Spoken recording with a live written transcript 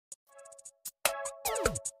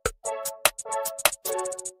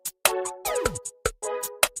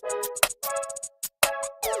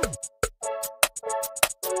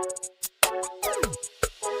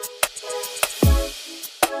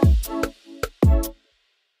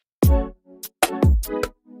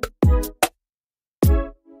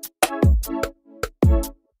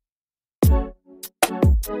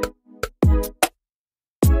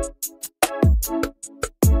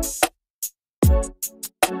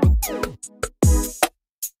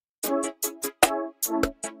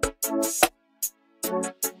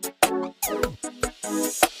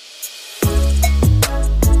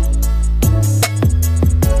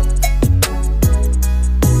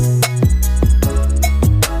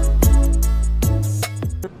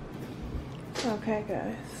Okay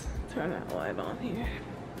guys, turn that light on here.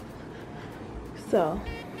 So,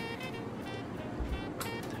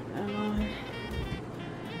 turn that on.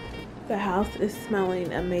 The house is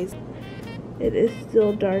smelling amazing. It is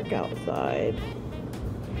still dark outside.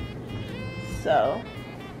 So,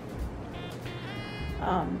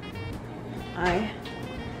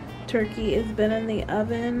 turkey has been in the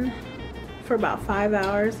oven for about 5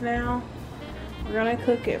 hours now. We're gonna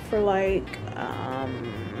cook it for like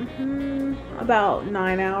about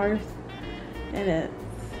 9 hours, and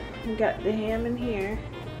we got the ham in here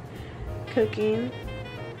cooking.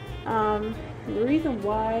 The reason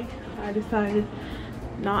why I decided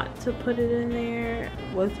not to put it in there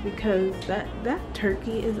was because that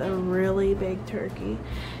turkey is a really big turkey,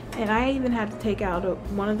 and I even had to take out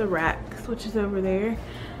one of the racks, which is over there,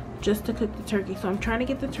 just to cook the turkey. So I'm trying to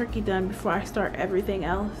get the turkey done before I start everything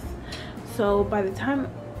else. So by the time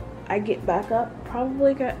I get back up,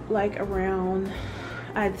 probably got like around,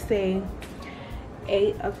 I'd say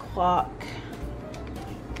 8 o'clock,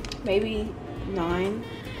 maybe 9,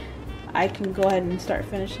 I can go ahead and start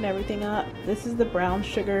finishing everything up. This is the brown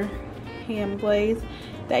sugar ham glaze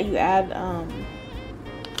that you add,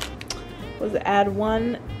 add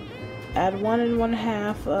one and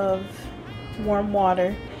 1/2 of warm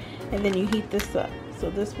water, and then you heat this up. So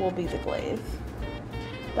this will be the glaze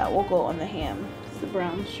that will go on the ham. It's the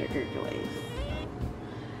brown sugar glaze.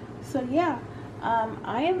 So yeah,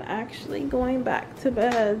 I am actually going back to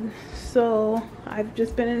bed. So I've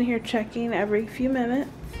just been in here checking every few minutes.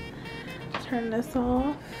 Turn this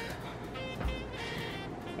off.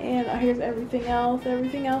 And here's everything else.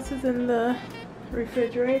 Everything else is in the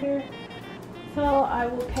refrigerator. So I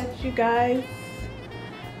will catch you guys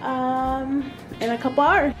in a couple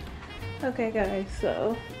hours. Okay guys,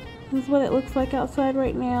 so this is what it looks like outside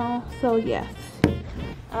right now. So yes.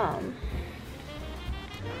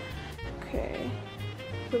 Okay.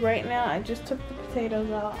 So right now I just took the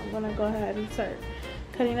potatoes out. I'm gonna go ahead and start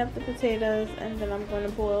cutting up the potatoes, and then I'm gonna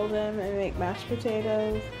boil them and make mashed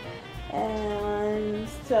potatoes. And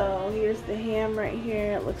so here's the ham right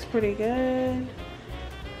here. It looks pretty good.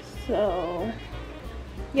 So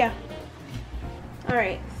yeah.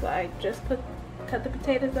 Alright, so I just cut the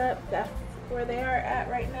potatoes up. That's where they are at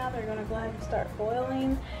right now. They're gonna go ahead and start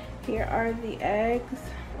boiling. Here are the eggs.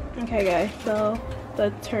 Okay guys, so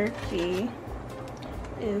the turkey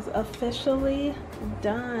is officially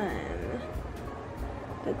done.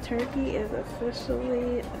 The turkey is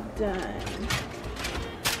officially done.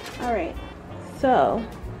 Alright, so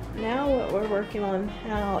now what we're working on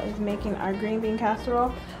now is making our green bean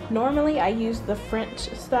casserole. Normally I use the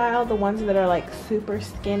French style, the ones that are like super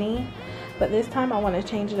skinny, but this time I want to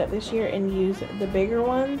change it up this year and use the bigger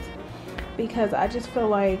ones, because I just feel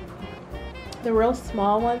like the real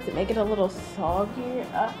small ones that make it a little soggy,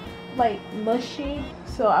 like mushy.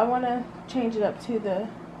 So I want to change it up to the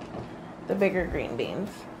bigger green beans.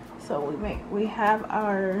 So we have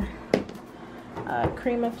our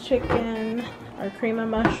cream of chicken, our cream of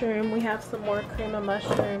mushroom. We have some more cream of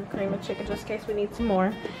mushroom, cream of chicken, just in case we need some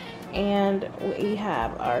more. And we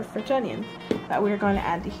have our French onions that we're going to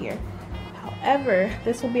add to here. However,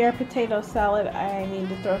 this will be our potato salad. I need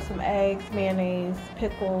to throw some eggs, mayonnaise,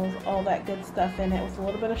 pickles, all that good stuff in it with a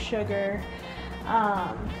little bit of sugar.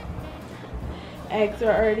 Eggs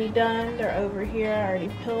are already done. They're over here. I already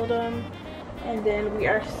peeled them. And then we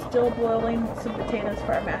are still boiling some potatoes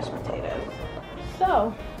for our mashed potatoes.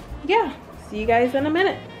 So, yeah. See you guys in a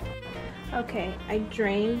minute. Okay, I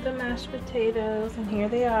drained the mashed potatoes, and here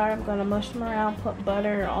they are. I'm gonna mush them around, put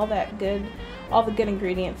butter, all the good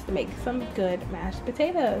ingredients to make some good mashed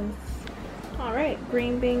potatoes. All right,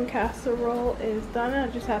 green bean casserole is done. I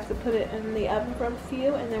just have to put it in the oven for a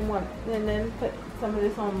few, and then put some of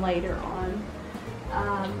this on later on,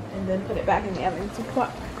 and then put it back in the oven.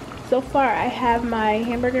 So far, I have my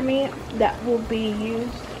hamburger meat that will be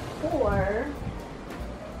used for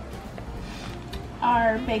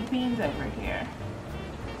our baked beans over here.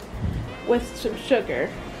 with some sugar.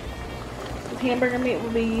 The hamburger meat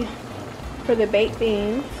will be for the baked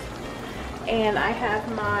beans. And I have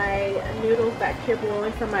my noodles back here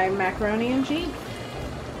boiling for my macaroni and cheese.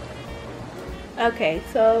 Okay,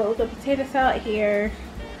 so the potato salad here,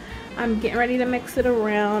 I'm getting ready to mix it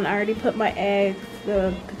around. I already put my eggs.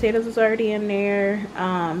 The potatoes is already in there.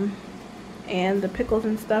 And the pickles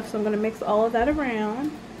and stuff. So I'm going to mix all of that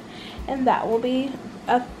around. And that will be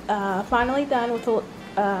finally done with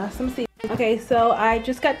some seasoning. Okay, so I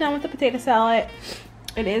just got done with the potato salad.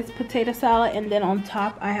 It is potato salad, and then on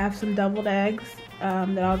top I have some deviled eggs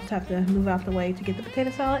that I'll just have to move out the way to get the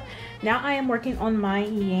potato salad. Now I am working on my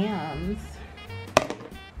yams.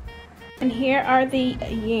 And here are the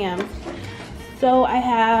yams. So I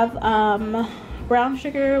have brown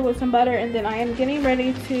sugar with some butter, and then I am getting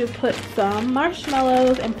ready to put some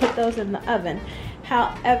marshmallows and put those in the oven.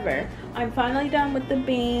 However, I'm finally done with the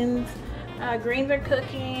beans. Greens are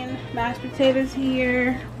cooking, mashed potatoes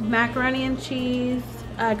here, macaroni and cheese,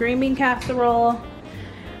 green bean casserole.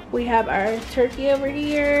 We have our turkey over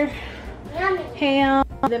here, ham,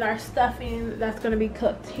 and then our stuffing that's going to be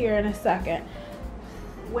cooked here in a second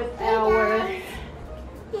with our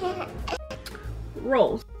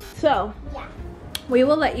rolls. So we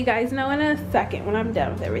will let you guys know in a second when I'm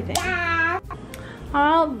done with everything.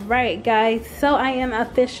 Alright guys, so I am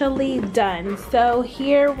officially done. So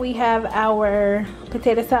here we have our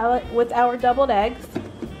potato salad with our deviled eggs.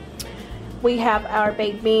 We have our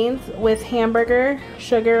baked beans with hamburger,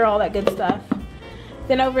 sugar, all that good stuff.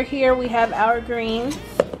 Then over here we have our greens.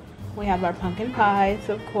 We have our pumpkin pies,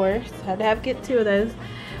 of course. Had to get 2 of those.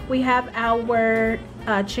 We have our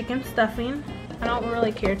chicken stuffing. I don't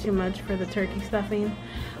really care too much for the turkey stuffing.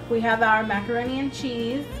 We have our macaroni and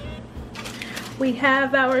cheese. We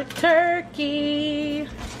have our turkey.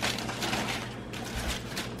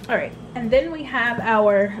 All right, and then we have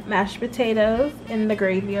our mashed potatoes in the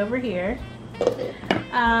gravy over here.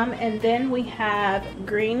 And then we have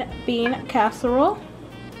green bean casserole.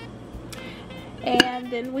 And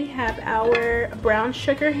then we have our brown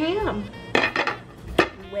sugar ham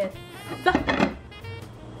with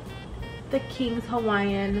the King's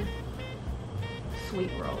Hawaiian sweet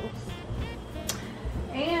rolls.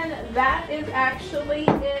 And that is actually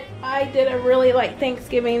it. I did a really like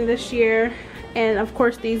Thanksgiving this year, and of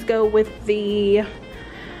course these go with the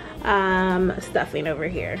stuffing over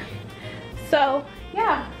here. So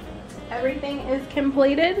yeah, everything is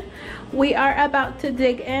completed. We are about to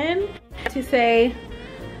dig in to say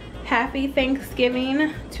happy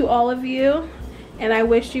Thanksgiving to all of you, and I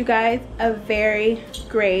wish you guys a very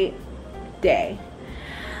great day.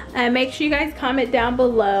 And make sure you guys comment down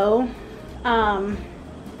below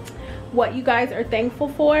what you guys are thankful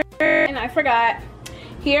for. And I forgot,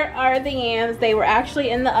 here are the yams. They were actually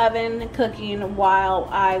in the oven cooking while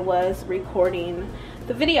I was recording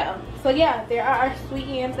the video. So yeah, there are our sweet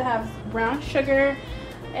yams that have brown sugar,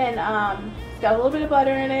 and it's got a little bit of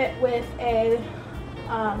butter in it with a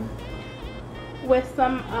with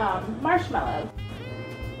some marshmallows.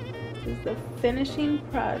 This is the finishing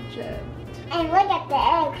project. And look at the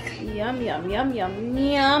eggs. Yum yum yum yum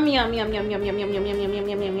yum yum yum yum yum yum yum yum yum yum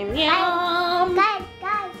yum yum yum yum.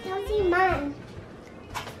 Guys, come see mine.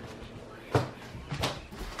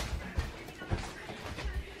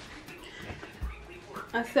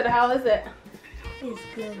 I said, how is it? It's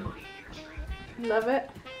good. Love it.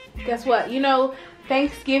 Guess what? You know,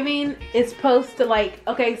 Thanksgiving is supposed to, like,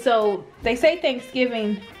 okay, so they say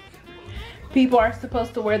Thanksgiving people are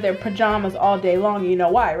supposed to wear their pajamas all day long. You know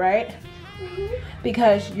why, right?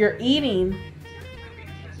 Because you're eating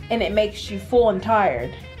and it makes you full and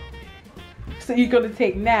tired, so you're going to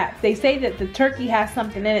take naps. They say that the turkey has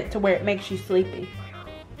something in it to where it makes you sleepy.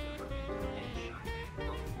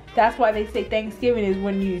 That's why they say Thanksgiving is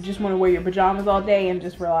when you just want to wear your pajamas all day and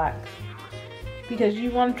just relax, because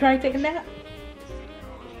you want to try to take a nap,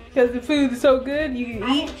 because the food is so good you can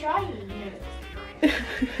eat.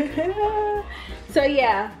 So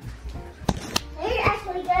yeah, It's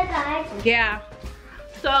actually good, guys. yeah.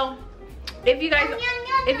 So if you guys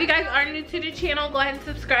are new to the channel, go ahead and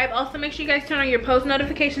subscribe. Also make sure you guys turn on your post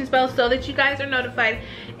notifications bell so that you guys are notified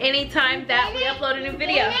anytime that we upload a new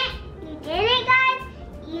video. You did it,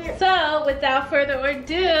 guys. So without further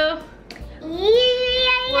ado,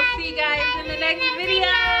 we'll see you guys in the next video.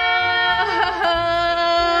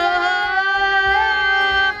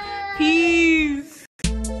 Peace.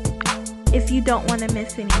 If you don't want to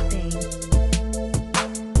miss anything,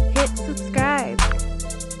 hit subscribe.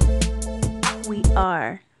 We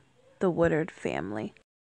are the Woodard family.